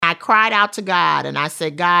cried out to God and I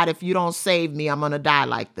said, God, if you don't save me, I'm going to die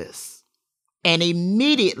like this. And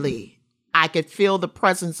immediately I could feel the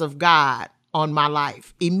presence of God on my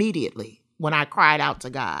life, immediately when I cried out to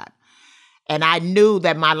God. And I knew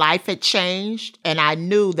that my life had changed, and I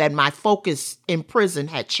knew that my focus in prison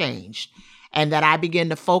had changed, and that I began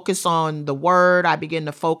to focus on the word. I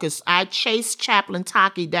chased Chaplain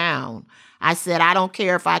Taki down. I said, I don't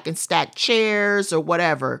care if I can stack chairs or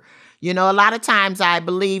whatever. You know, a lot of times I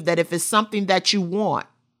believe that if it's something that you want,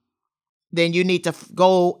 then you need to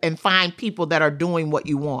go and find people that are doing what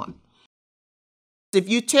you want. If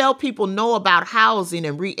you tell people no about housing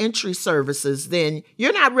and reentry services, then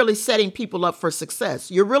you're not really setting people up for success.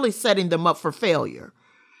 You're really setting them up for failure.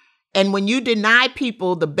 And when you deny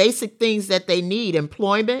people the basic things that they need,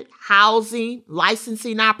 employment, housing,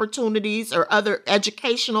 licensing opportunities, or other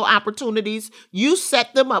educational opportunities, you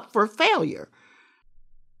set them up for failure.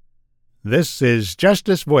 This is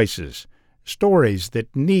Justice Voices, stories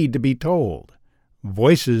that need to be told,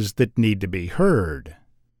 voices that need to be heard.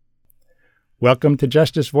 Welcome to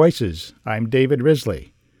Justice Voices. I'm David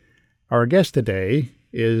Risley. Our guest today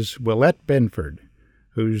is Willette Benford,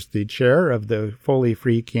 who's the chair of the Fully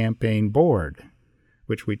Free Campaign Board,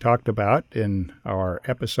 which we talked about in our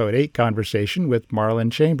Episode 8 conversation with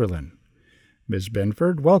Marlon Chamberlain. Ms.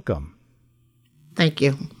 Benford, welcome. Thank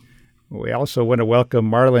you. We also want to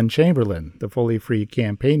welcome Marlon Chamberlain, the Fully Free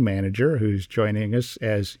Campaign Manager, who's joining us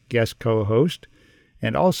as guest co-host,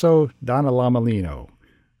 and also Donna Lamalino,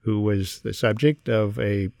 who was the subject of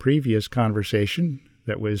a previous conversation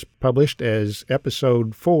that was published as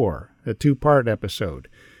Episode 4, a two-part episode.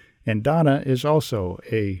 And Donna is also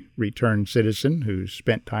a returned citizen who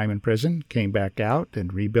spent time in prison, came back out,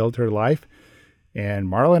 and rebuilt her life. And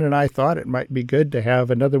Marlon and I thought it might be good to have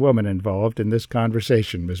another woman involved in this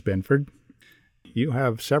conversation, Ms. Benford. You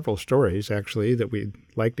have several stories, actually, that we'd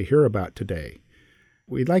like to hear about today.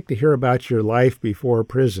 We'd like to hear about your life before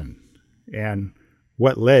prison and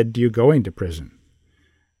what led to you going to prison.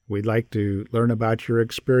 We'd like to learn about your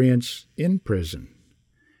experience in prison.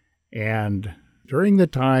 And during the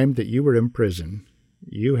time that you were in prison,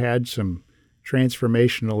 you had some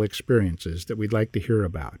transformational experiences that we'd like to hear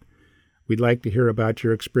about. We'd like to hear about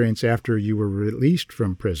your experience after you were released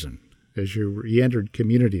from prison, as you re-entered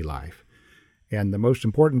community life. And the most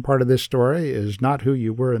important part of this story is not who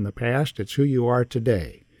you were in the past, it's who you are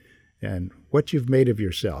today, and what you've made of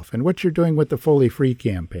yourself, and what you're doing with the Fully Free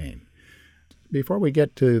campaign. Before we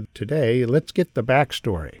get to today, let's get the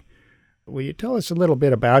backstory. Will you tell us a little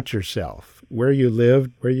bit about yourself, where you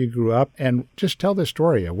lived, where you grew up, and just tell the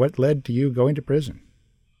story of what led to you going to prison?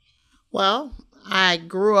 Well, I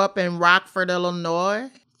grew up in Rockford, Illinois,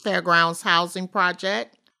 Fairgrounds Housing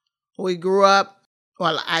Project. We grew up,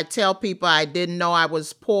 I tell people I didn't know I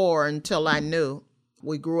was poor until I knew.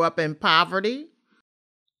 We grew up in poverty.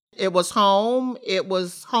 It was home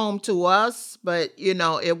to us, but,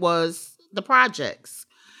 it was the projects.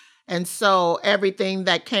 And so everything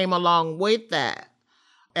that came along with that,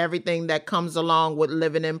 everything that comes along with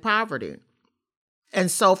living in poverty. And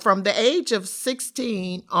so from the age of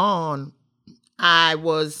 16 on, I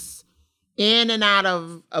was in and out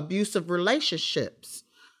of abusive relationships,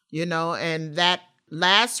 and that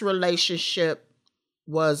last relationship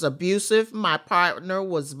was abusive. My partner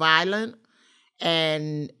was violent,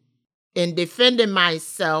 and in defending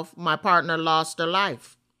myself, my partner lost her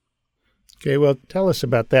life. Okay, well, tell us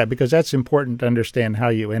about that, because that's important to understand how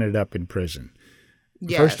you ended up in prison.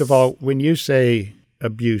 Yes. First of all, when you say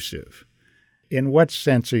abusive, in what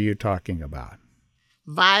sense are you talking about?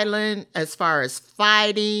 Violent as far as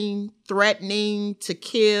fighting, threatening to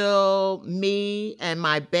kill me and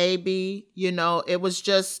my baby. It was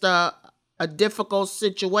just a difficult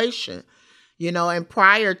situation. And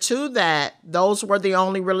prior to that, those were the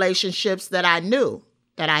only relationships that I knew,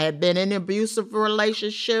 that I had been in abusive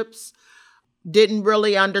relationships, didn't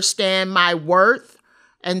really understand my worth.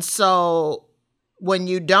 And so when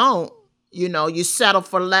you don't, you settle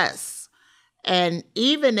for less. And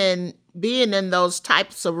even in being in those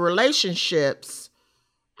types of relationships,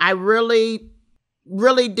 I really,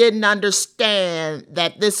 really didn't understand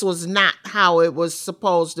that this was not how it was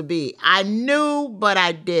supposed to be. I knew, but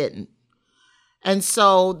I didn't. And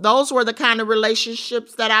so those were the kind of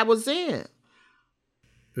relationships that I was in.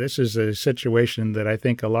 This is a situation that I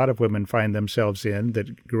think a lot of women find themselves in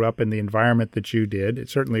that grew up in the environment that you did. It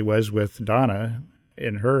certainly was with Donna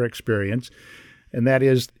in her experience. And that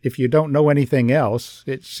is, if you don't know anything else,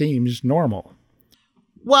 it seems normal.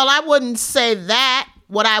 Well, I wouldn't say that.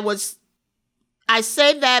 I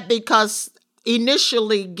say that because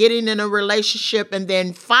initially getting in a relationship and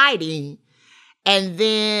then fighting and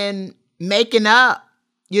then making up,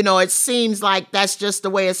 It seems like that's just the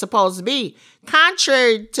way it's supposed to be.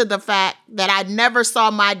 Contrary to the fact that I never saw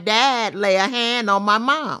my dad lay a hand on my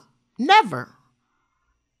mom. Never.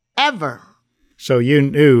 Ever. So you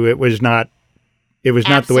knew it was not the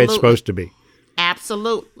way it's supposed to be.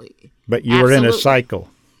 Absolutely. But you were in a cycle.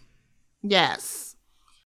 Yes.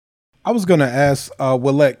 I was going to ask,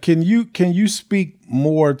 Willette, can you speak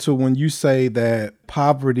more to when you say that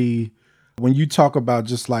poverty, when you talk about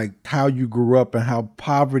just like how you grew up and how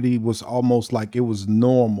poverty was almost like it was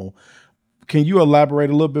normal? Can you elaborate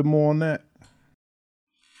a little bit more on that?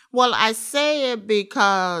 Well, I say it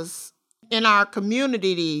because in our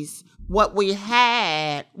communities, what we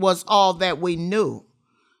had was all that we knew.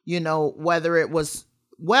 Whether it was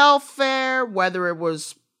welfare, whether it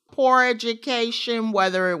was poor education,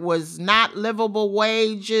 whether it was not livable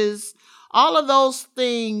wages, all of those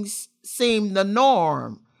things seemed the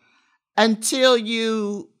norm until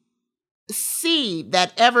you see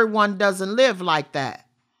that everyone doesn't live like that.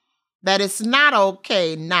 That it's not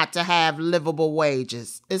okay not to have livable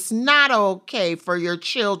wages. It's not okay for your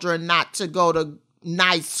children not to go to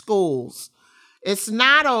nice schools. It's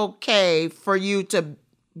not okay for you to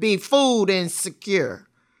be food insecure.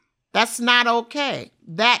 That's not okay.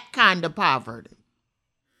 That kind of poverty.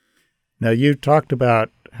 Now, you talked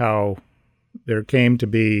about how there came to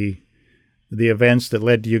be the events that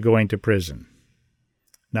led to you going to prison.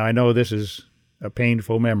 Now, I know this is a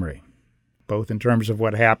painful memory, both in terms of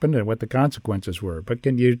what happened and what the consequences were. But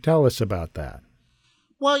can you tell us about that?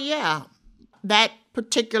 Well, yeah. That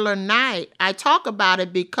particular night, I talk about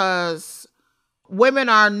it because women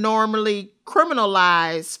are normally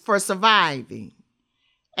criminalized for surviving.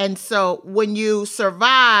 And so when you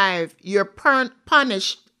survive, you're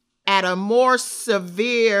punished at a more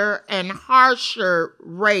severe and harsher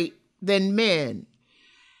rate than men.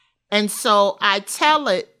 And so I tell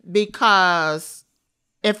it because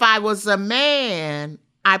if I was a man,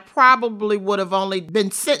 I probably would have only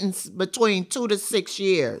been sentenced between 2 to 6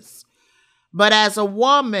 years. But as a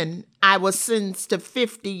woman, I was sentenced to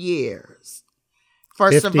 50 years for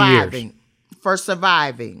 50 surviving. Years. For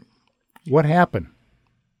surviving. What happened?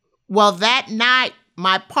 Well, that night,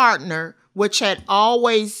 my partner, which had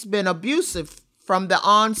always been abusive from the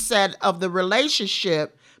onset of the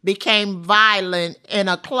relationship, became violent in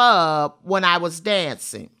a club when I was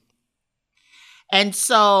dancing. And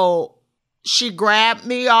so she grabbed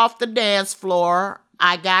me off the dance floor.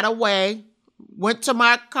 I got away, went to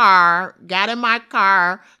my car, got in my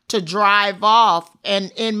car to drive off.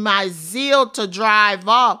 And in my zeal to drive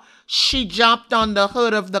off, she jumped on the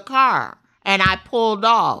hood of the car and I pulled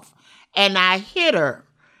off and I hit her.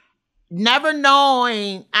 Never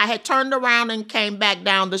knowing, I had turned around and came back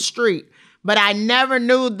down the street, but I never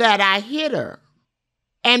knew that I hit her.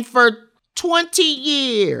 And for 20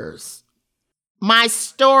 years, my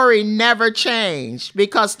story never changed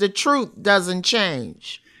because the truth doesn't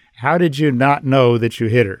change. How did you not know that you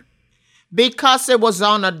hit her? Because it was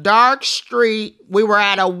on a dark street. We were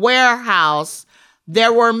at a warehouse.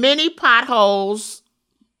 There were many potholes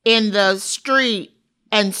in the street.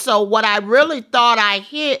 And so what I really thought I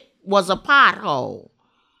hit was a pothole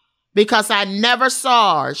because I never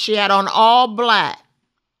saw her. She had on all black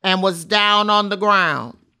and was down on the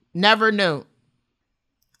ground. Never knew.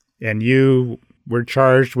 And you were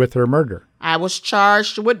charged with her murder. I was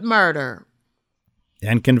charged with murder.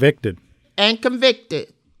 And convicted. And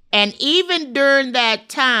convicted. And even during that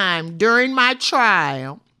time, during my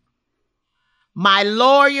trial, my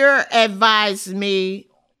lawyer advised me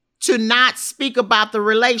to not speak about the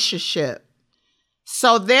relationship.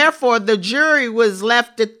 So therefore, the jury was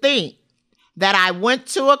left to think that I went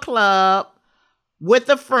to a club with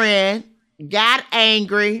a friend, got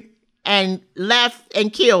angry, and left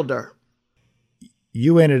and killed her.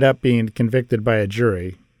 You ended up being convicted by a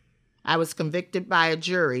jury. I was convicted by a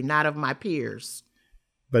jury, not of my peers.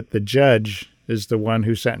 But the judge is the one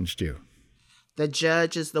who sentenced you. The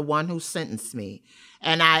judge is the one who sentenced me.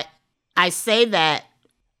 And I say that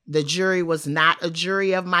the jury was not a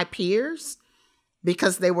jury of my peers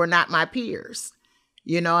because they were not my peers.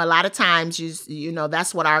 A lot of times,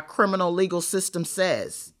 that's what our criminal legal system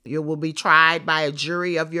says. You will be tried by a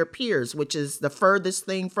jury of your peers, which is the furthest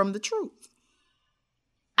thing from the truth.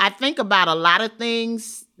 I think about a lot of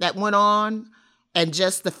things that went on and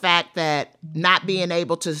just the fact that not being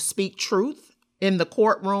able to speak truth in the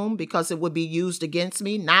courtroom because it would be used against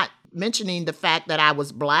me, not mentioning the fact that I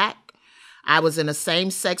was Black, I was in a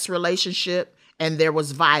same-sex relationship, and there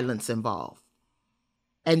was violence involved.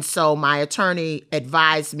 And so my attorney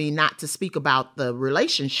advised me not to speak about the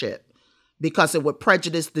relationship because it would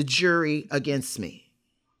prejudice the jury against me.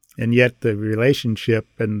 And yet the relationship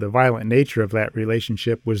and the violent nature of that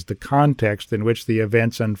relationship was the context in which the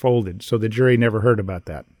events unfolded. So the jury never heard about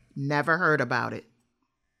that. Never heard about it.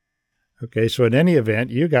 Okay, so in any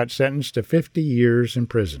event, you got sentenced to 50 years in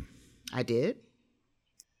prison. I did.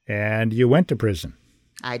 And you went to prison.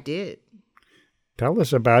 I did. Tell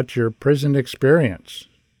us about your prison experience.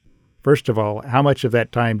 First of all, how much of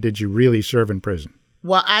that time did you really serve in prison?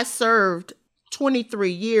 Well, I served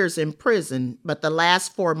 23 years in prison, but the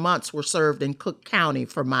last 4 months were served in Cook County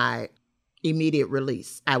for my immediate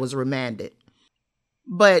release. I was remanded.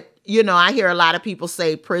 But, I hear a lot of people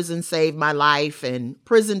say prison saved my life, and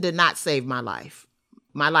prison did not save my life.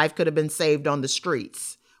 My life could have been saved on the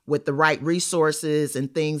streets with the right resources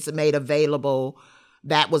and things made available.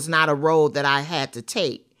 That was not a road that I had to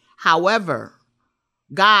take. However,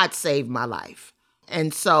 God saved my life.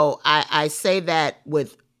 And so I say that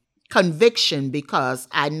with conviction because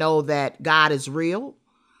I know that God is real.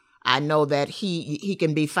 I know that he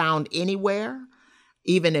can be found anywhere,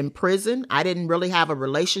 even in prison. I didn't really have a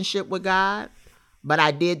relationship with God, but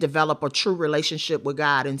I did develop a true relationship with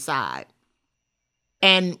God inside.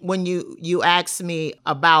 And when you ask me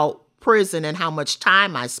about prison and how much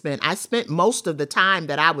time I spent most of the time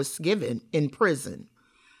that I was given in prison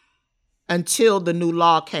until the new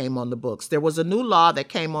law came on the books. There was a new law that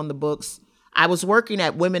came on the books. I was working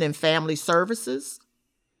at Women and Family Services,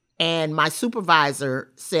 and my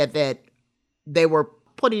supervisor said that they were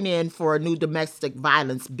putting in for a new domestic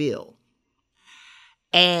violence bill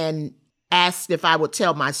and asked if I would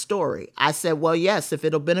tell my story. I said, well, yes, if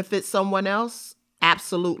it'll benefit someone else,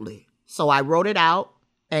 absolutely. So I wrote it out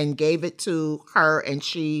and gave it to her, and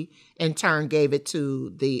she in turn gave it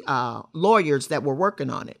to the lawyers that were working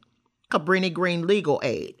on it, Cabrini Green Legal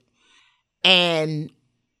Aid. And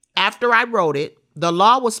after I wrote it, the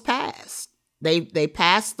law was passed. They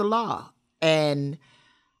passed the law, and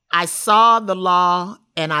I saw the law,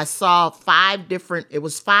 and I saw 5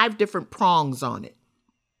 different prongs on it,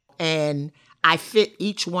 and I fit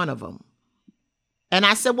each one of them. And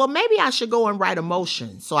I said, well, maybe I should go and write a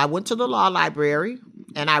motion. So I went to the law library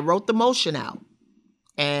and I wrote the motion out,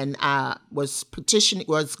 and I was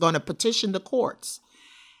going to petition the courts.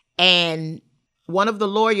 And one of the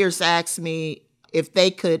lawyers asked me if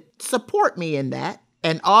they could support me in that,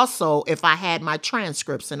 and also if I had my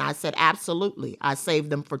transcripts. And I said, absolutely. I saved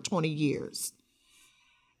them for 20 years.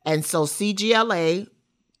 And so CGLA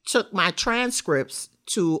took my transcripts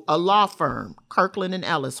to a law firm, Kirkland &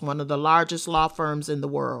 Ellis, one of the largest law firms in the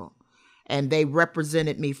world, and they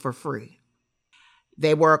represented me for free.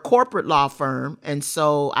 They were a corporate law firm, and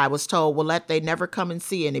so I was told, well, they never come and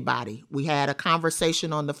see anybody. We had a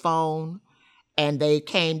conversation on the phone, and they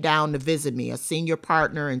came down to visit me, a senior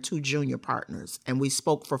partner and 2 junior partners, and we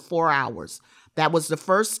spoke for 4 hours. That was the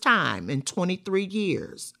first time in 23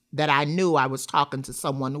 years that I knew I was talking to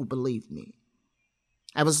someone who believed me.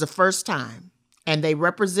 That was the first time. And they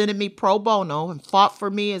represented me pro bono and fought for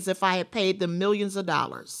me as if I had paid them millions of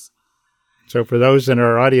dollars. So for those in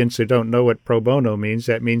our audience who don't know what pro bono means,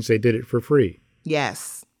 that means they did it for free.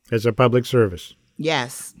 Yes. As a public service.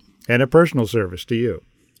 Yes. And a personal service to you.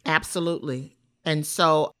 Absolutely. And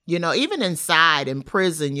so, even inside in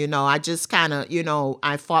prison, I just kind of,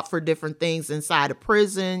 I fought for different things inside of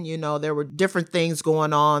prison. There were different things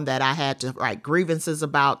going on that I had to write grievances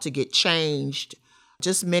about to get changed.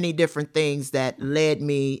 Just many different things that led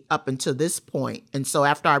me up until this point. And so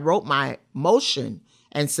after I wrote my motion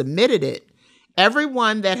and submitted it,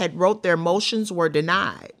 everyone that had wrote their motions were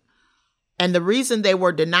denied. And the reason they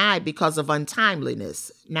were denied because of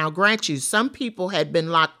untimeliness. Now, grant you, some people have been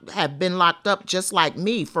locked up just like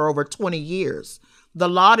me for over 20 years. The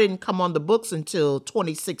law didn't come on the books until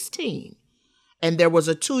 2016. And there was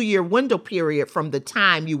a 2-year window period from the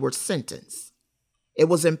time you were sentenced. It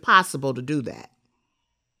was impossible to do that,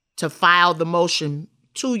 to file the motion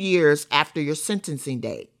 2 years after your sentencing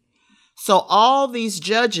date. So all these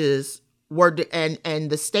judges were, and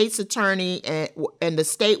the state's attorney and the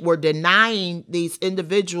state were denying these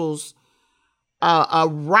individuals a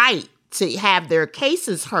right to have their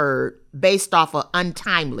cases heard based off of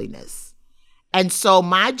untimeliness. And so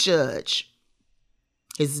my judge,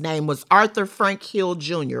 his name was Arthur Frank Hill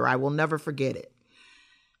Jr., I will never forget it.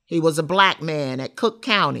 He was a black man at Cook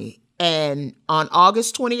County. And on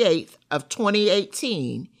August 28th of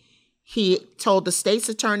 2018, he told the state's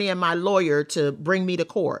attorney and my lawyer to bring me to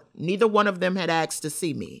court. Neither one of them had asked to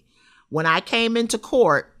see me. When I came into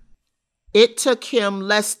court, it took him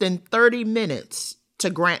less than 30 minutes to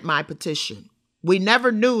grant my petition. We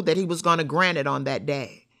never knew that he was going to grant it on that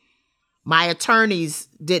day. My attorneys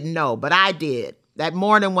didn't know, but I did. That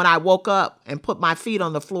morning when I woke up and put my feet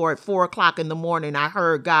on the floor at 4:00 in the morning, I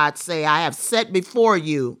heard God say, I have set before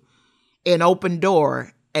you an open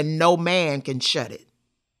door and no man can shut it.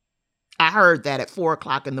 I heard that at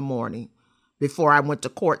 4:00 in the morning before I went to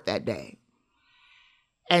court that day.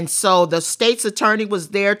 And so the state's attorney was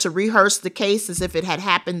there to rehearse the case as if it had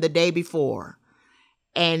happened the day before.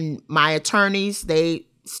 And my attorneys, they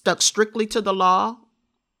stuck strictly to the law.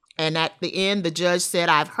 And at the end, the judge said,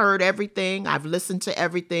 I've heard everything. I've listened to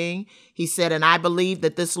everything. He said, and I believe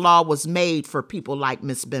that this law was made for people like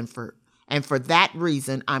Miss Benford. And for that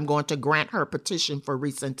reason, I'm going to grant her petition for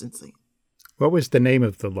resentencing. What was the name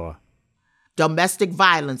of the law? Domestic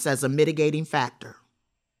violence as a mitigating factor.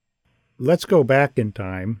 Let's go back in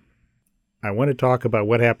time. I want to talk about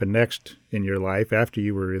what happened next in your life after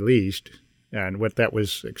you were released and what that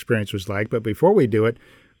experience was like. But before we do it,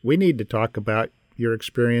 we need to talk about your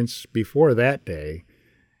experience before that day,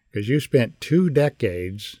 because you spent 2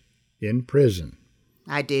 decades in prison.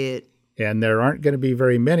 I did. And there aren't going to be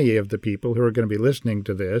very many of the people who are going to be listening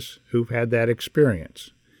to this who've had that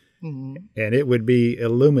experience. Mm-hmm. And it would be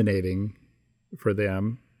illuminating for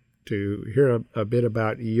them to hear a bit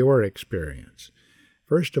about your experience.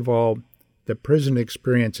 First of all, the prison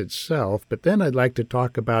experience itself, but then I'd like to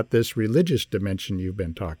talk about this religious dimension you've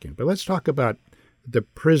been talking. But let's talk about the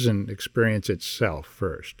prison experience itself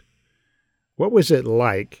first. What was it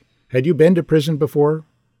like? Had you been to prison before?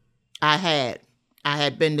 I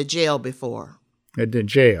had been to jail before. To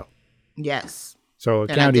jail? Yes. So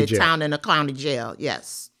county jail. And I did town in a county jail,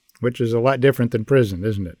 yes. Which is a lot different than prison,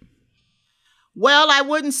 isn't it? Well, I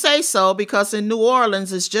wouldn't say so, because in New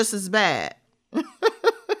Orleans, it's just as bad.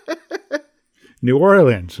 New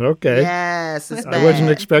Orleans, okay. Yes, it's bad. I wasn't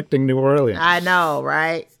expecting New Orleans. I know,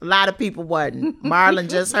 right? A lot of people wasn't. Marlon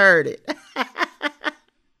just heard it.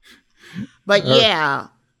 But yeah,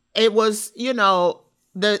 it was,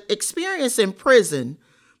 the experience in prison.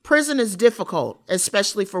 Prison is difficult,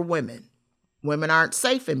 especially for women. Women aren't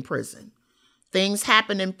safe in prison. Things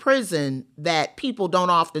happen in prison that people don't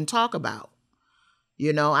often talk about.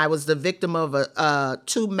 I was the victim of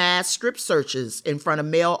 2 mass strip searches in front of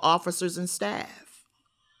male officers and staff.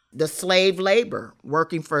 The slave labor,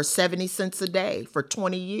 working for 70 cents a day for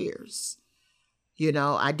 20 years.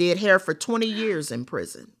 I did hair for 20 years in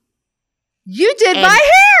prison. You did my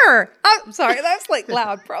hair! Oh, sorry, that was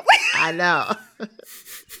loud probably. I know.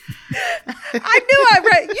 I knew I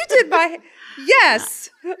read. You did my hair. Yes.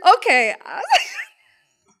 Okay.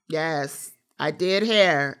 Yes. I did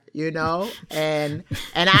hair, and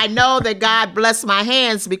I know that God blessed my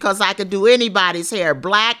hands because I could do anybody's hair.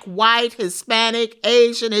 Black, white, Hispanic,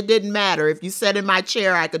 Asian, it didn't matter. If you sat in my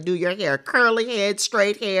chair, I could do your hair. Curly head,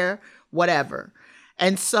 straight hair, whatever.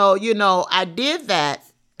 And so, I did that.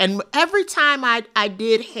 And every time I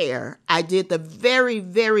did hair, I did the very,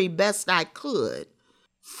 very best I could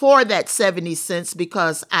for that 70 cents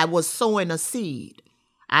because I was sowing a seed.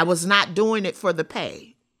 I was not doing it for the pay.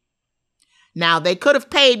 Now, they could have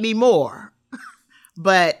paid me more,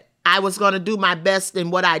 but I was going to do my best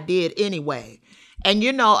in what I did anyway. And,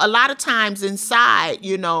 a lot of times inside,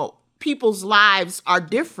 people's lives are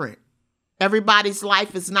different. Everybody's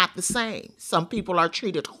life is not the same. Some people are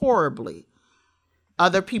treated horribly.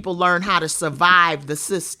 Other people learn how to survive the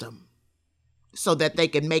system so that they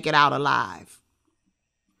can make it out alive.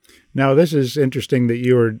 Now, this is interesting that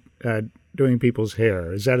you were doing people's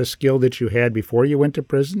hair. Is that a skill that you had before you went to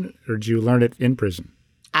prison, or did you learn it in prison?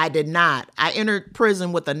 I did not. I entered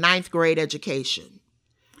prison with a 9th grade education.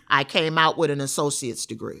 I came out with an associate's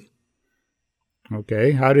degree.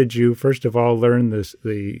 Okay. How did you, first of all, learn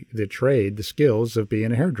the trade, the skills of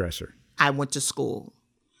being a hairdresser? I went to school.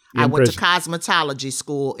 I went to cosmetology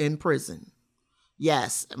school in prison.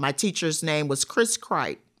 Yes. My teacher's name was Chris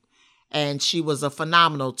Cripe, and she was a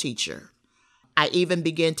phenomenal teacher. I even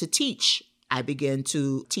began to teach. I began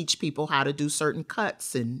to teach people how to do certain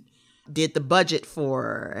cuts and did the budget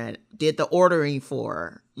for and did the ordering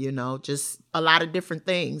for, just a lot of different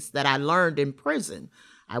things that I learned in prison.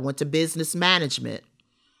 I went to business management.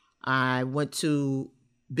 I went to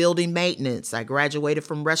building maintenance. I graduated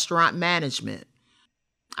from restaurant management.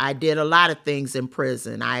 I did a lot of things in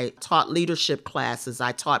prison. I taught leadership classes.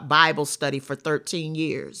 I taught Bible study for 13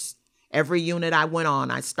 years. Every unit I went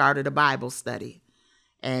on, I started a Bible study.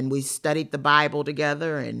 And we studied the Bible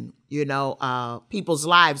together, and, people's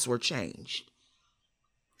lives were changed.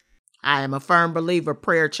 I am a firm believer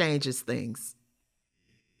prayer changes things.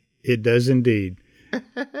 It does indeed.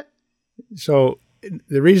 So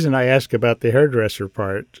the reason I ask about the hairdresser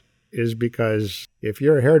part is because if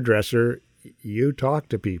you're a hairdresser, you talk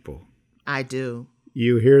to people. I do.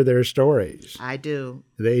 You hear their stories. I do.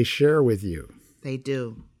 They share with you. They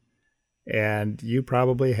do. And you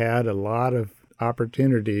probably had a lot of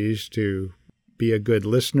opportunities to be a good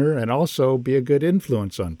listener and also be a good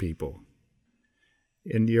influence on people.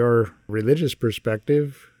 In your religious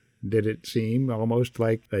perspective, did it seem almost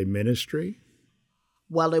like a ministry?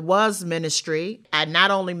 Well, it was ministry. I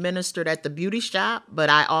not only ministered at the beauty shop, but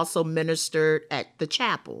I also ministered at the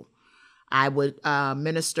chapel. I would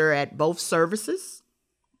minister at both services.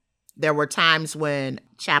 There were times when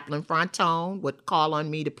Chaplain Frontone would call on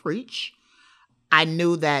me to preach. I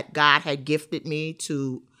knew that God had gifted me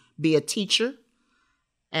to be a teacher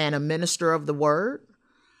and a minister of the word.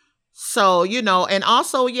 So, and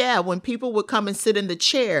also, when people would come and sit in the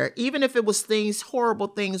chair, even if it was horrible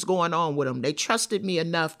things going on with them, they trusted me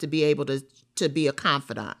enough to be able to be a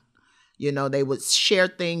confidant. They would share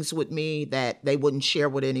things with me that they wouldn't share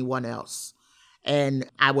with anyone else. And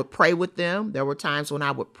I would pray with them. There were times when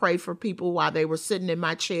I would pray for people while they were sitting in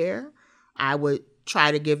my chair. I would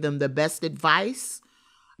try to give them the best advice.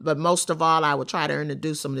 But most of all, I would try to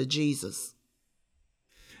introduce them to Jesus.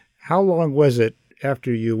 How long was it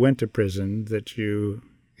after you went to prison that you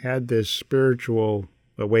had this spiritual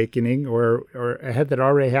awakening, or had that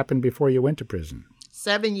already happened before you went to prison?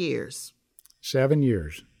 7 years. 7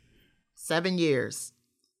 years. 7 years.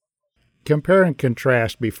 Compare and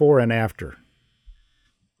contrast before and after.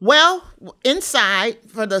 Well, inside,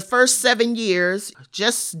 for the first 7 years,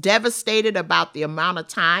 just devastated about the amount of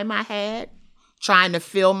time I had trying to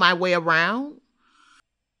feel my way around.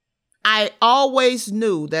 I always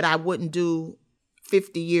knew that I wouldn't do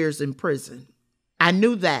 50 years in prison. I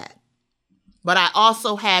knew that. But I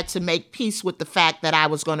also had to make peace with the fact that I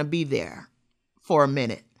was going to be there for a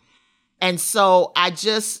minute. And so I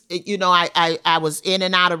just, I was in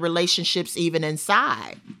and out of relationships even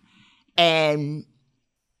inside. And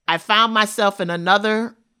I found myself in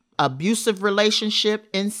another abusive relationship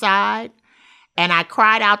inside. And I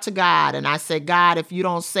cried out to God and I said, God, if you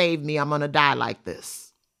don't save me, I'm going to die like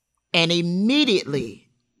this. And immediately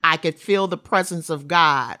I could feel the presence of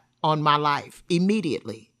God on my life,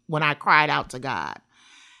 immediately when I cried out to God.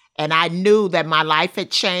 And I knew that my life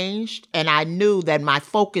had changed, and I knew that my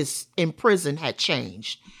focus in prison had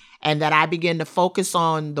changed, and that I began to focus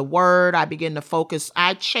on the word.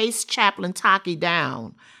 I chased Chaplain Taki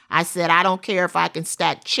down. I said, I don't care if I can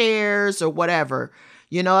stack chairs or whatever.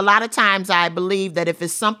 A lot of times I believe that if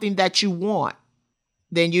it's something that you want,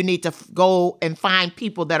 then you need to go and find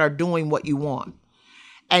people that are doing what you want.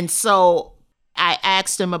 And so I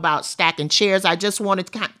asked him about stacking chairs. I just wanted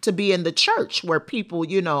to be in the church where people,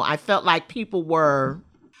 I felt like people were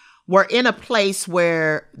in a place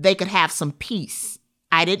where they could have some peace.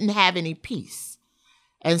 I didn't have any peace.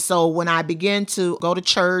 And so when I began to go to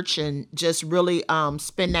church and just really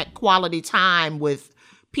spend that quality time with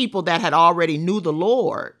people that had already knew the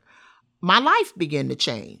Lord, my life began to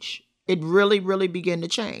change. It really, really began to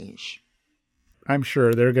change. I'm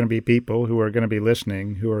sure there are going to be people who are going to be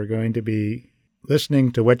listening, who are going to be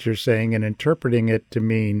listening to what you're saying and interpreting it to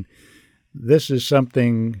mean this is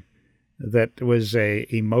something that was a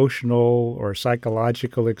emotional or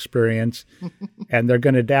psychological experience, and they're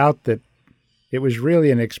going to doubt that it was really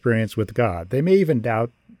an experience with God. They may even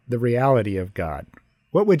doubt the reality of God.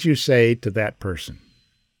 What would you say to that person?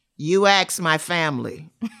 You ask my family.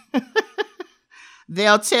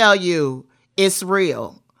 They'll tell you it's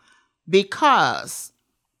real, because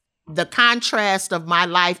the contrast of my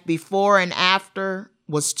life before and after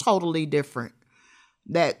was totally different.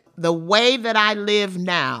 That the way that I live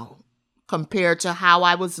now compared to how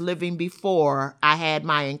I was living before I had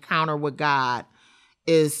my encounter with God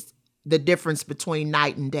is the difference between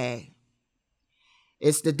night and day.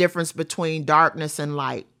 It's the difference between darkness and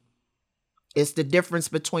light. It's the difference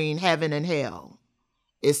between heaven and hell.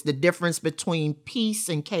 It's the difference between peace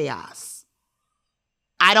and chaos.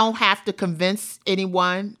 I don't have to convince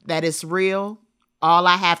anyone that it's real. All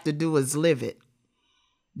I have to do is live it,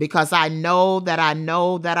 because I know that I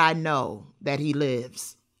know that I know that he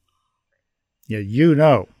lives. Yeah, you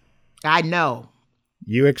know. I know.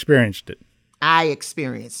 You experienced it. I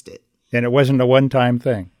experienced it. And it wasn't a one-time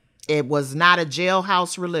thing. It was not a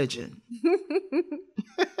jailhouse religion.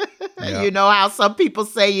 Yeah. You know how some people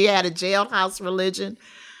say you had a jailhouse religion?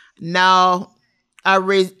 No, a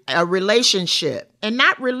relationship, and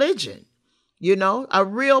not religion. A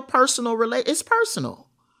real personal relationship. It's personal.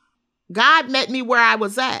 God met me where I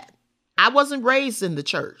was at. I wasn't raised in the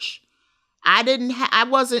church. I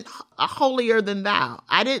wasn't a holier than thou.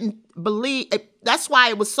 I didn't believe. That's why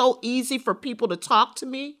it was so easy for people to talk to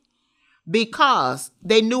me, because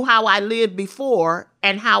they knew how I lived before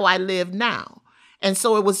and how I live now. And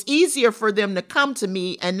so it was easier for them to come to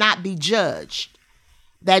me and not be judged,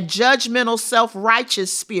 That judgmental,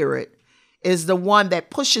 self-righteous spirit is the one that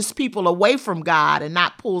pushes people away from God and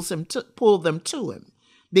not pull them to him.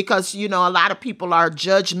 Because, a lot of people are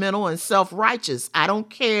judgmental and self-righteous. I don't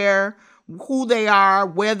care who they are,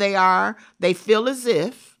 where they are. They feel as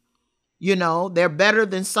if, they're better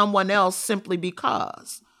than someone else simply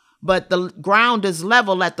because. But the ground is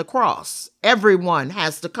level at the cross. Everyone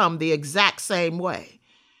has to come the exact same way.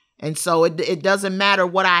 And so it doesn't matter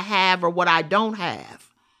what I have or what I don't have.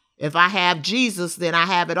 If I have Jesus, then I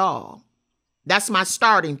have it all. That's my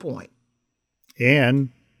starting point.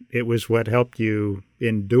 And it was what helped you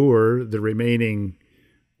endure the remaining,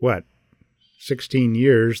 16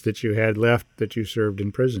 years that you had left that you served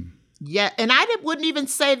in prison. Yeah, and I wouldn't even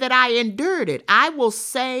say that I endured it. I will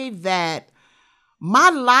say that my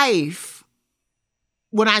life,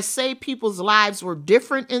 when I say people's lives were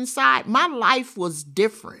different inside, my life was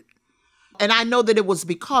different. And I know that it was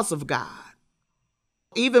because of God.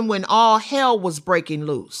 Even when all hell was breaking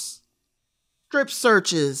loose, strip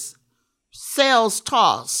searches, cells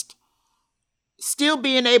tossed, still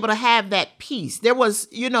being able to have that peace. There was,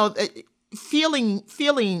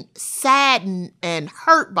 feeling saddened and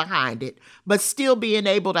hurt behind it, but still being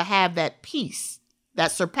able to have that peace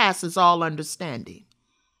that surpasses all understanding.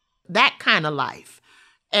 That kind of life.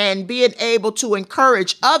 And being able to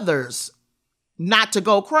encourage others not to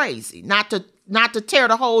go crazy, not to tear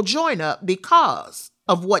the whole joint up because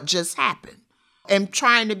of what just happened. And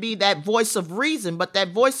trying to be that voice of reason, but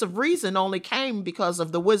that voice of reason only came because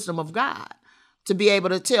of the wisdom of God. To be able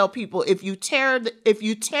to tell people, if you tear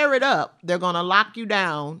it up, they're going to lock you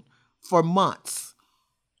down for months.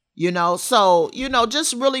 So,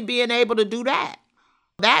 just really being able to do that.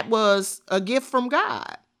 That was a gift from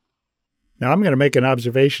God. Now, I'm going to make an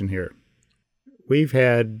observation here. We've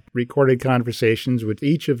had recorded conversations with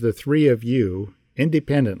each of the three of you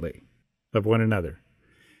independently of one another.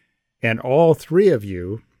 And all three of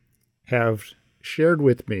you have shared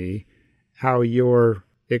with me how your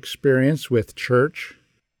experience with church,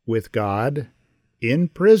 with God, in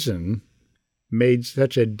prison, made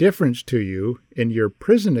such a difference to you in your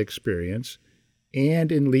prison experience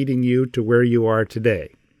and in leading you to where you are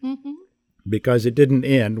today. Mm-hmm. Because it didn't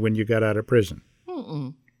end when you got out of prison.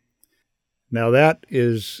 Mm-mm. Now that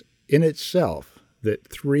is in itself that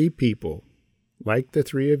three people, like the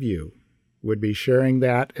three of you, would be sharing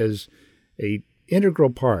that as a integral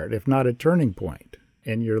part, if not a turning point,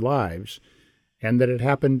 in your lives, and that it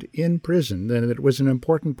happened in prison, then it was an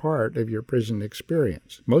important part of your prison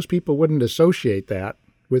experience. Most people wouldn't associate that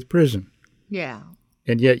with prison. Yeah.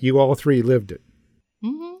 And yet you all three lived it.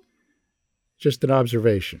 Mm-hmm. Just an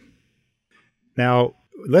observation. Now,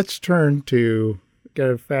 let's turn to,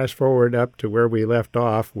 fast forward up to where we left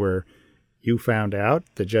off, where you found out,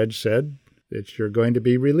 the judge said, that you're going to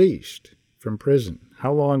be released from prison.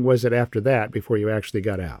 How long was it after that before you actually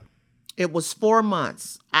got out? It was 4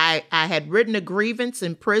 months. I had written a grievance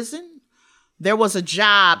in prison. There was a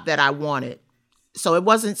job that I wanted. So it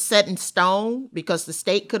wasn't set in stone because the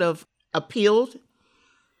state could have appealed.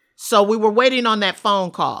 So we were waiting on that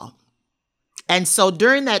phone call. And so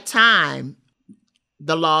during that time,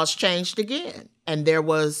 the laws changed again. And there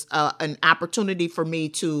was an opportunity for me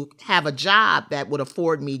to have a job that would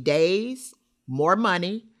afford me days, more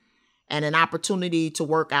money, and an opportunity to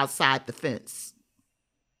work outside the fence.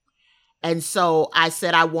 And so I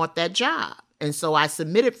said, I want that job. And so I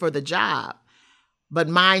submitted for the job. But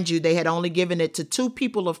mind you, they had only given it to 2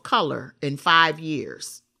 people of color in 5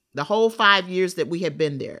 years. The whole 5 years that we had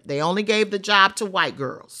been there. They only gave the job to white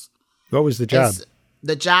girls. What was the job?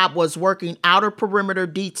 The job was working outer perimeter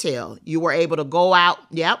detail. You were able to go out,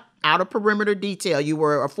 outer perimeter detail. You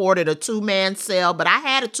were afforded a 2-man cell, but I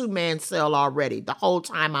had a 2-man cell already the whole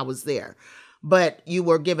time I was there. But you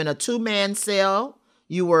were given a 2-man cell.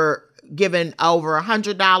 You were given over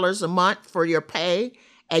 $100 a month for your pay,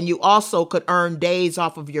 and you also could earn days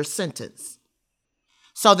off of your sentence.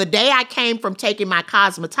 So the day I came from taking my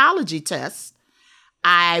cosmetology test,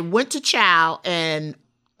 I went to Chow, and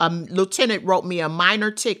a lieutenant wrote me a minor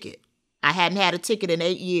ticket. I hadn't had a ticket in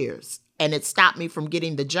 8 years, and it stopped me from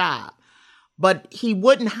getting the job. But he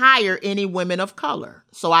wouldn't hire any women of color.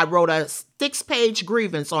 So I wrote a 6-page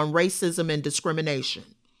grievance on racism and discrimination.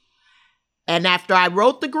 And after I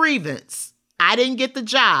wrote the grievance, I didn't get the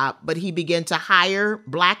job, but he began to hire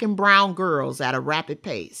black and brown girls at a rapid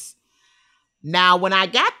pace. Now, when I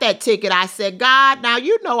got that ticket, I said, God, now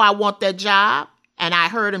you know I want that job. And I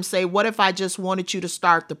heard him say, what if I just wanted you to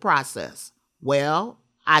start the process? Well,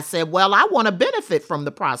 I said, I want to benefit from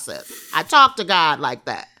the process. I talked to God like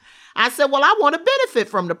that. I said, I want to benefit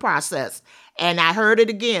from the process. And I heard it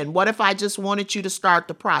again. What if I just wanted you to start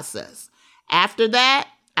the process? After that,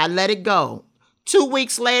 I let it go. 2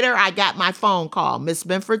 weeks later, I got my phone call. Miss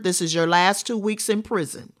Benford, this is your last 2 weeks in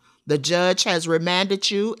prison. The judge has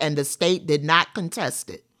remanded you and the state did not contest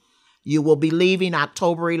it. You will be leaving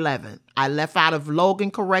October 11th. I left out of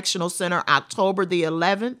Logan Correctional Center October the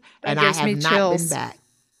 11th, and I have not been back.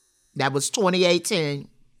 That was 2018.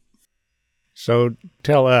 So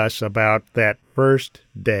tell us about that first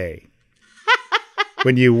day.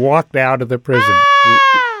 When you walked out of the prison,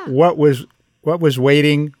 what was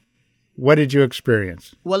waiting? What did you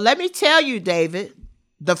experience? Well, let me tell you, David,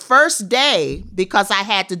 the first day, because I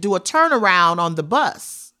had to do a turnaround on the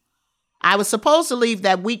bus, I was supposed to leave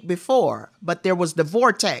that week before, but there was the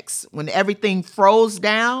vortex when everything froze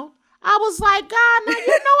down. I was like, God, now you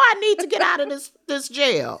know I need to get out of this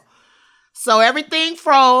jail. So everything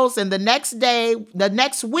froze, and the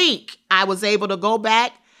next week, I was able to go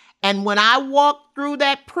back. And when I walked through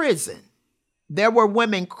that prison, there were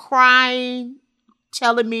women crying,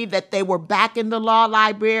 telling me that they were back in the law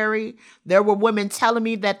library. There were women telling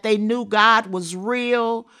me that they knew God was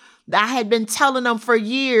real. I had been telling them for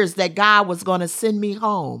years that God was going to send me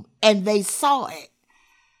home, and they saw it.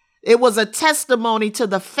 It was a testimony to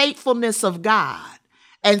the faithfulness of God.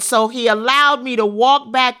 And so he allowed me to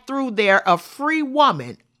walk back through there a free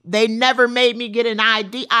woman. They never made me get an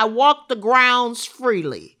ID. I walked the grounds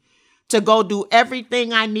freely to go do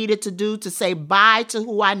everything I needed to do, to say bye to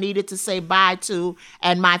who I needed to say bye to.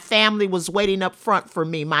 And my family was waiting up front for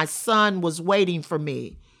me. My son was waiting for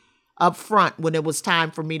me up front when it was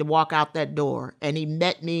time for me to walk out that door. And he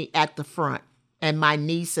met me at the front, and my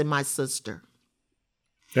niece and my sister.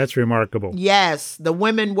 That's remarkable. Yes, the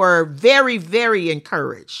women were very, very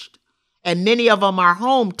encouraged. And many of them are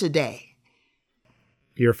home today.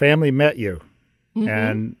 Your family met you. Mm-hmm.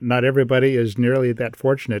 And not everybody is nearly that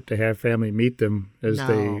fortunate to have family meet them as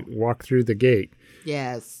they walk through the gate.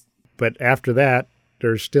 Yes. But after that,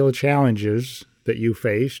 there's still challenges that you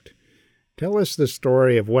faced. Tell us the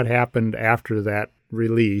story of what happened after that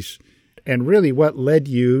release, and really what led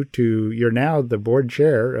you to, you're now the board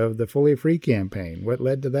chair of the Fully Free campaign. What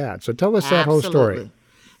led to that? So tell us that whole story.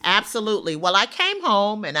 Absolutely. Well, I came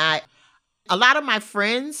home, and a lot of my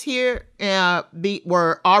friends here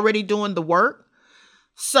were already doing the work.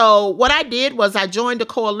 So what I did was I joined a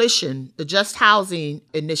coalition, the Just Housing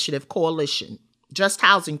Initiative Coalition, Just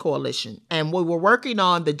Housing Coalition. And we were working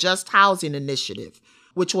on the Just Housing Initiative,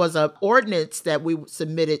 which was an ordinance that we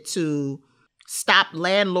submitted to stop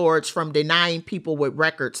landlords from denying people with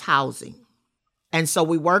records housing. And so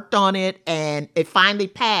we worked on it, and it finally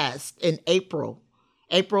passed in April,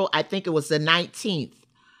 I think it was the 19th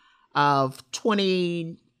of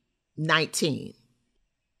 2019.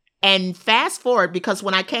 And fast forward, because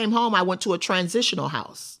when I came home, I went to a transitional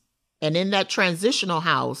house. And in that transitional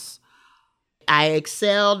house, I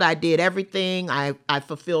excelled. I did everything. I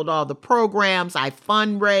fulfilled all the programs. I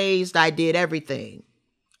fundraised. I did everything.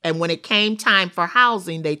 And when it came time for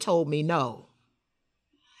housing, they told me no.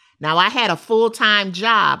 Now, I had a full-time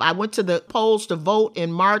job. I went to the polls to vote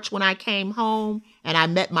in March when I came home, and I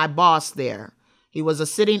met my boss there. He was a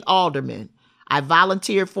sitting alderman. I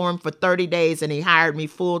volunteered for him for 30 days, and he hired me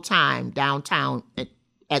full-time downtown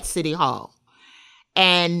at City Hall.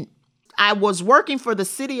 And I was working for the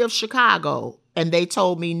city of Chicago, and they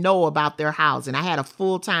told me no about their housing. I had a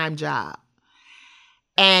full-time job.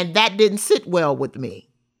 And that didn't sit well with me.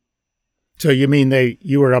 So you mean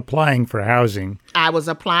you were applying for housing? I was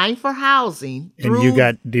applying for housing. And you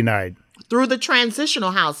got denied? Through the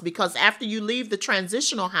transitional house, because after you leave the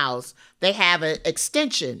transitional house, they have an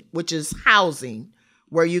extension, which is housing,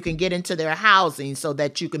 where you can get into their housing so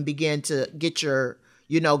that you can begin to get your,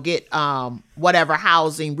 whatever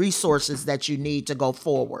housing resources that you need to go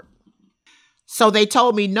forward. So they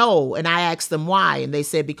told me no, and I asked them why, and they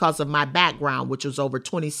said because of my background, which was over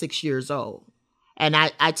 26 years old. And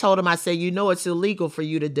I told them, I said, it's illegal for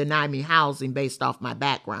you to deny me housing based off my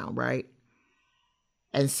background, right?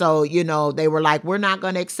 And so, they were like, we're not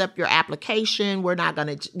going to accept your application. We're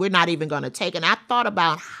not even going to take it. And I thought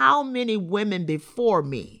about how many women before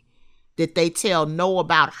me did they tell no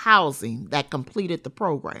about housing that completed the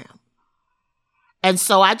program. And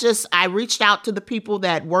so I reached out to the people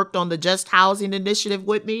that worked on the Just Housing Initiative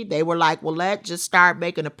with me. They were like, well, let's just start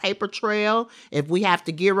making a paper trail. If we have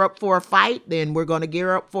to gear up for a fight, then we're going to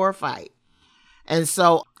gear up for a fight. And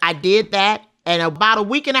so I did that. And about a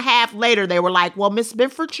week and a half later, they were like, well, Miss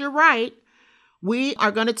Benford, you're right. We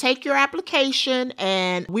are going to take your application,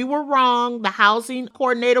 and we were wrong. The housing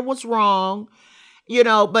coordinator was wrong,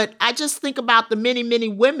 but I just think about the many, many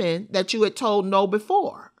women that you had told no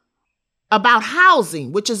before about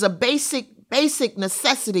housing, which is a basic basic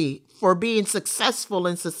necessity for being successful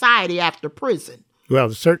in society after prison.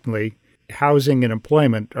 Well, certainly housing and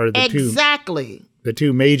employment are Exactly. the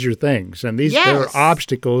two major things. And there are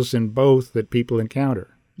obstacles in both that people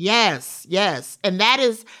encounter. Yes. And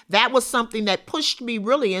that was something that pushed me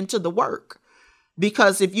really into the work.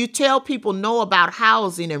 Because if you tell people no about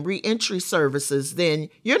housing and reentry services, then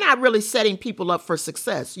you're not really setting people up for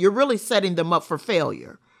success. You're really setting them up for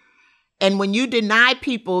failure. And when you deny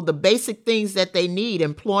people the basic things that they need,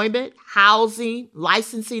 employment, housing,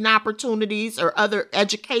 licensing opportunities, or other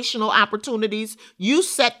educational opportunities, you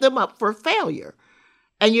set them up for failure.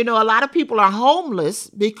 And, a lot of people are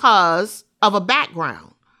homeless because of a background.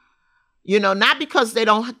 Not because they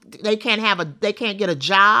can't get a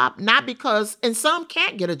job, not because, and some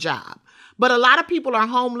can't get a job, but a lot of people are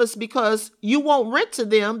homeless because you won't rent to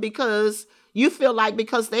them because you feel like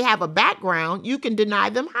because they have a background, you can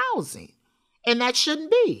deny them housing. And that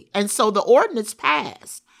shouldn't be. And so the ordinance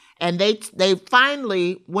passed, and they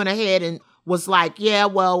finally went ahead and was like, yeah,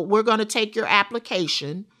 well, we're going to take your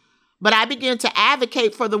application. But I began to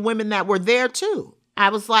advocate for the women that were there too. I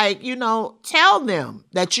was like, tell them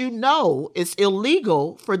that it's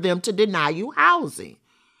illegal for them to deny you housing.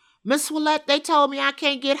 Miss Willette, they told me I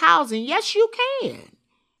can't get housing. Yes, you can.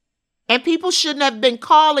 And people shouldn't have been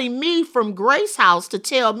calling me from Grace House to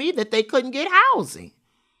tell me that they couldn't get housing.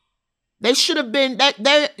 They should have been,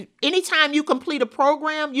 anytime you complete a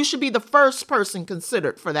program, you should be the first person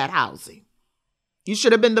considered for that housing. You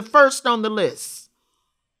should have been the first on the list.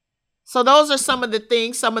 So those are some of the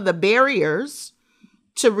things, some of the barriers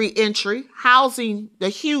to reentry. Housing, the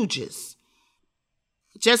hugest.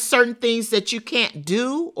 Just certain things that you can't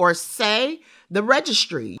do or say. The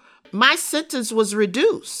registry. My sentence was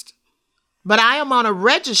reduced, but I am on a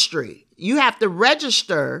registry. You have to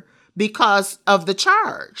register because of the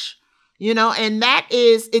charge, and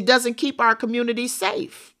it doesn't keep our community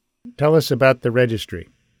safe. Tell us about the registry.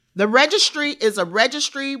 The registry is a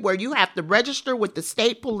registry where you have to register with the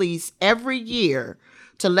state police every year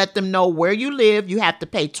to let them know where you live. You have to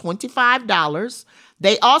pay $25.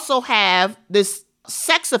 They also have this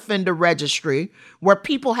sex offender registry where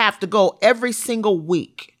people have to go every single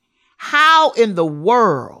week. How in the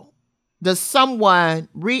world does someone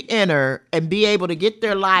re-enter and be able to get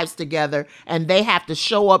their lives together and they have to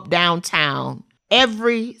show up downtown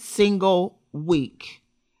every single week?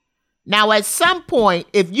 Now, at some point,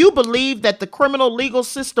 if you believe that the criminal legal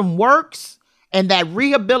system works and that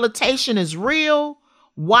rehabilitation is real,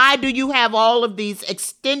 why do you have all of these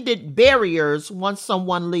extended barriers once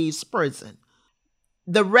someone leaves prison?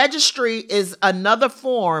 The registry is another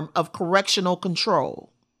form of correctional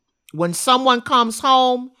control. When someone comes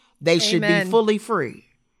home, they should be fully free.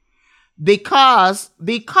 Because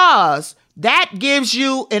that gives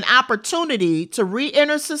you an opportunity to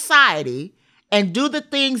re-enter society and do the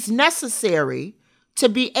things necessary to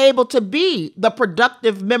be able to be the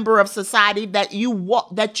productive member of society that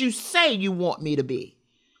you say you want me to be.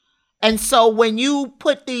 And so when you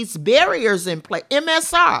put these barriers in place,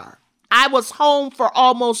 MSR, I was home for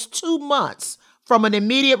almost 2 months from an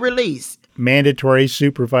immediate release. Mandatory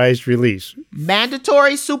supervised release.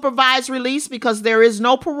 Mandatory supervised release because there is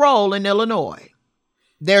no parole in Illinois.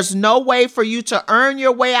 There's no way for you to earn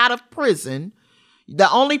your way out of prison. The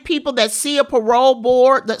only people that see the parole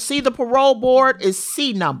board is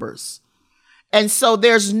C numbers. And so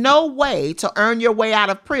there's no way to earn your way out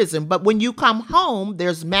of prison. But when you come home,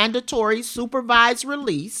 there's mandatory supervised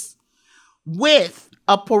release with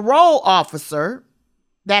a parole officer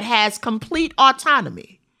that has complete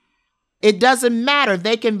autonomy. It doesn't matter.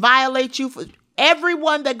 They can violate you for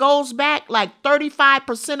everyone that goes back. Like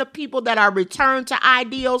 35% of people that are returned to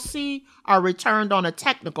IDOC are returned on a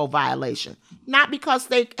technical violation. Not because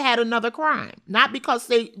they had another crime. Not because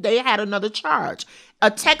they had another charge.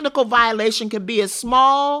 A technical violation can be as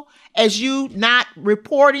small as you not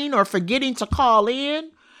reporting or forgetting to call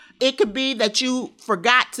in. It could be that you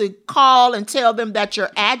forgot to call and tell them that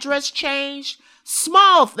your address changed.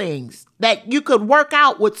 Small things that you could work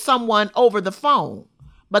out with someone over the phone.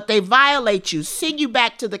 But they violate you, send you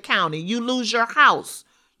back to the county. You lose your house.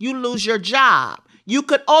 You lose your job. You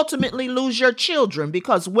could ultimately lose your children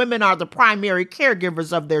because women are the primary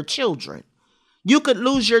caregivers of their children. You could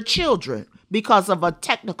lose your children because of a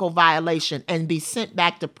technical violation and be sent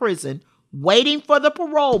back to prison, waiting for the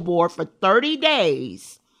parole board for 30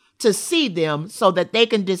 days to see them so that they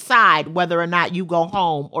can decide whether or not you go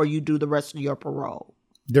home or you do the rest of your parole.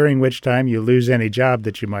 During which time you lose any job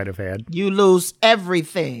that you might have had. You lose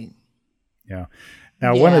everything. Yeah.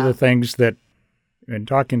 Now, one of the things that, in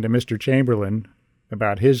talking to Mr. Chamberlain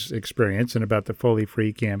about his experience and about the Fully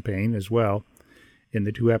Free campaign as well, in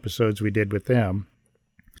the 2 episodes we did with them.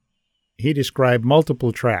 He described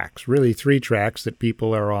multiple tracks, really 3 tracks that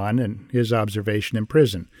people are on in his observation in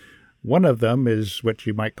prison. One of them is what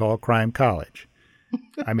you might call crime college.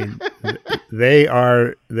 I mean, they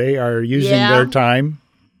are using their time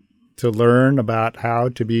to learn about how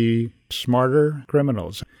to be smarter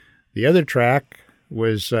criminals. The other track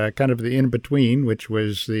was kind of the in-between, which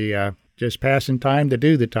was the just passing time to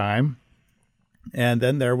do the time. And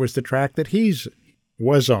then there was the track that he's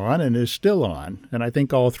was on and is still on, and I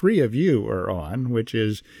think all 3 of you are on, which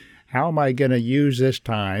is, how am I going to use this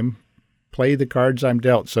time, play the cards I'm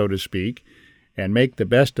dealt, so to speak, and make the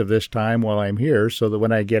best of this time while I'm here so that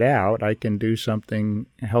when I get out, I can do something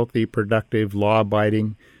healthy, productive,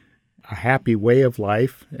 law-abiding, a happy way of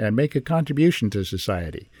life, and make a contribution to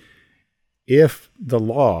society. If the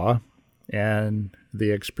law and the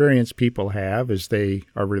experience people have as they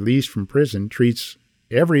are released from prison treats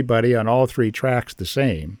everybody on all 3 tracks the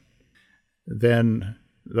same, then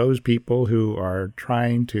those people who are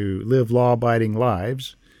trying to live law-abiding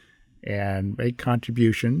lives and make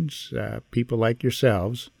contributions, people like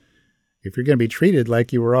yourselves, if you're going to be treated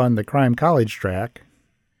like you were on the crime college track,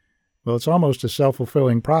 well, it's almost a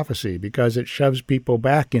self-fulfilling prophecy because it shoves people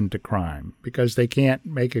back into crime because they can't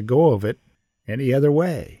make a go of it any other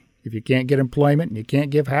way. If you can't get employment and you can't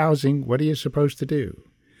give housing, what are you supposed to do?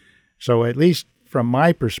 So at least from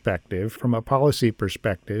my perspective, from a policy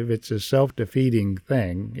perspective, it's a self-defeating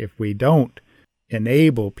thing if we don't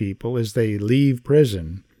enable people as they leave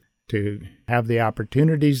prison to have the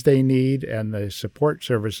opportunities they need and the support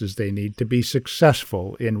services they need to be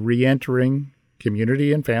successful in reentering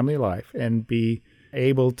community and family life and be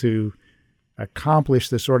able to accomplish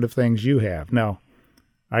the sort of things you have. Now,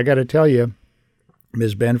 I got to tell you,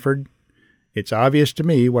 Ms. Benford, it's obvious to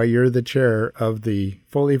me why you're the chair of the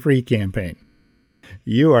Fully Free campaign.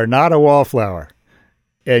 You are not a wallflower,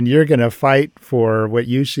 and you're going to fight for what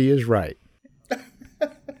you see as right.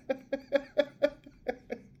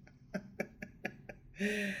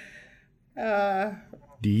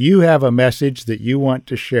 Do you have a message that you want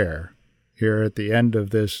to share here at the end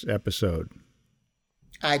of this episode?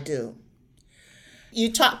 I do.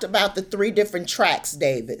 You talked about the 3 different tracks,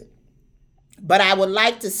 David, but I would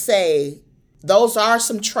like to say those are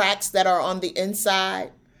some tracks that are on the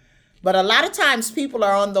inside. But a lot of times people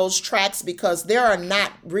are on those tracks because there are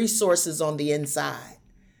not resources on the inside.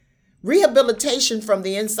 Rehabilitation from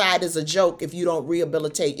the inside is a joke if you don't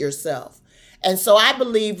rehabilitate yourself. And so I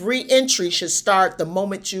believe reentry should start the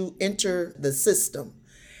moment you enter the system.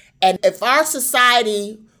 And if our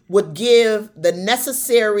society would give the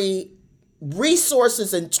necessary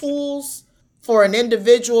resources and tools for an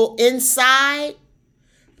individual inside,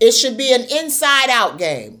 it should be an inside-out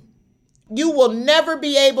game. You will never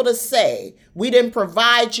be able to say we didn't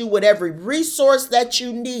provide you with every resource that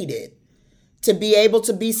you needed to be able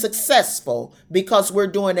to be successful because we're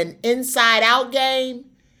doing an inside-out game,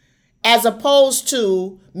 as opposed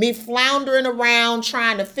to me floundering around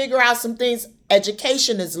trying to figure out some things.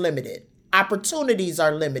 Education is limited. Opportunities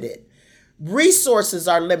are limited. Resources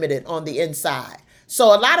are limited on the inside.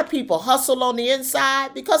 So a lot of people hustle on the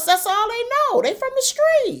inside because that's all they know. They from the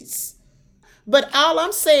streets. But all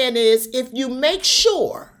I'm saying is, if you make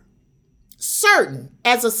sure, certain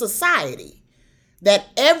as a society, that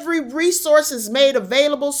every resource is made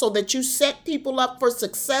available so that you set people up for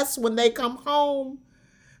success when they come home,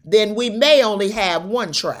 then we may only have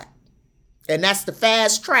 1 track. And that's the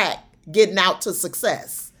fast track, getting out to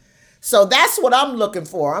success. So that's what I'm looking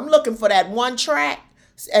for. I'm looking for that 1 track.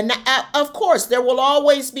 And of course, there will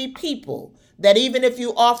always be people that even if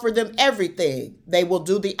you offer them everything, they will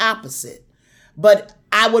do the opposite. But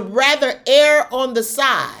I would rather err on the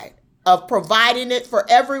side of providing it for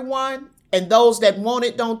everyone, and those that want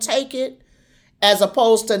it don't take it, as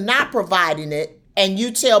opposed to not providing it and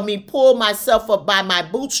you tell me pull myself up by my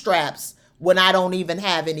bootstraps when I don't even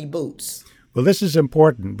have any boots. Well, this is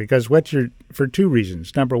important because for 2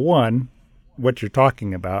 reasons. Number 1, what you're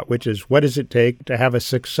talking about, which is what does it take to have a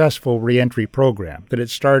successful reentry program, that it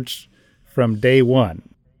starts from day 1.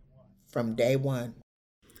 From day 1.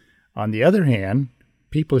 On the other hand,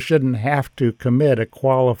 people shouldn't have to commit a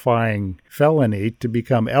qualifying felony to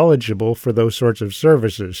become eligible for those sorts of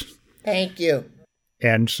services. Thank you.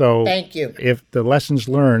 And so Thank you. If the lessons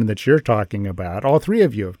learned that you're talking about, all 3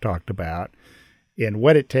 of you have talked about, in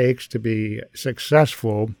what it takes to be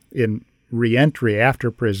successful in reentry after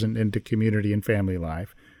prison into community and family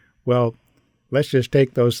life, well, let's just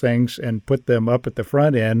take those things and put them up at the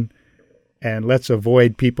front end, and let's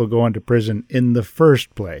avoid people going to prison in the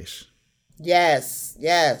first place. Yes,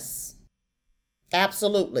 yes.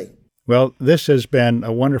 Absolutely. Well, this has been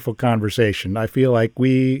a wonderful conversation. I feel like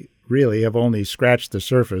we really have only scratched the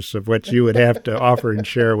surface of what you would have to offer and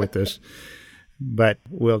share with us. But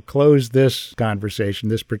we'll close this conversation,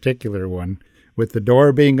 this particular one, with the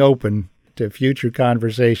door being open to future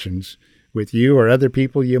conversations with you or other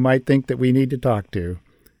people you might think that we need to talk to.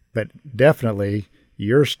 But definitely,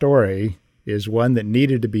 your story is one that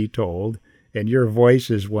needed to be told, and your voice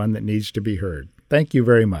is one that needs to be heard. Thank you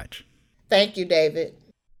very much. Thank you, David.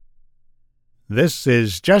 This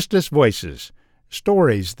is Justice Voices,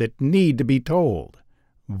 stories that need to be told,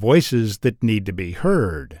 voices that need to be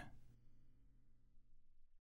heard.